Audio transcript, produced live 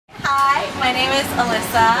Hi, my name is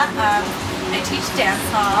Alyssa. I teach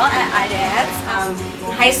dancehall at iDance.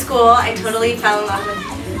 In high school, I totally fell in love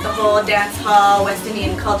with the whole dancehall West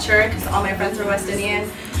Indian culture because all my friends were West Indian,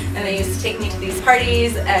 and they used to take me to these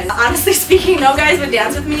parties. And honestly speaking, no guys would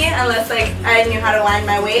dance with me unless I knew how to wind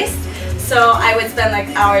my waist. So I would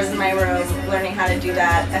spend hours in my room learning how to do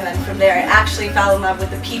that, and then from there I actually fell in love with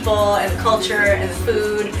the people and the culture and the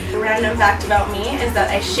food. A random fact about me is that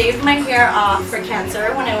I shaved my hair off for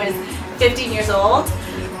cancer when I was 15 years old,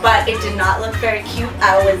 but it did not look very cute.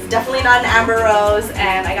 I was definitely not an Amber Rose,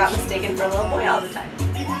 and I got mistaken for a little boy all the time.